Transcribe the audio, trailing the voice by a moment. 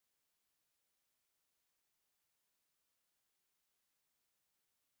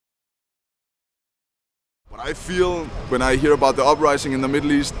I feel when I hear about the uprising in the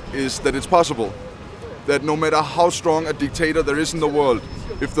Middle East is that it's possible. That no matter how strong a dictator there is in the world,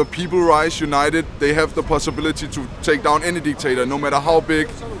 if the people rise united, they have the possibility to take down any dictator, no matter how big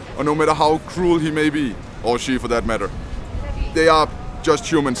or no matter how cruel he may be, or she for that matter. They are just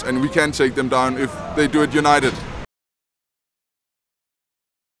humans and we can take them down if they do it united.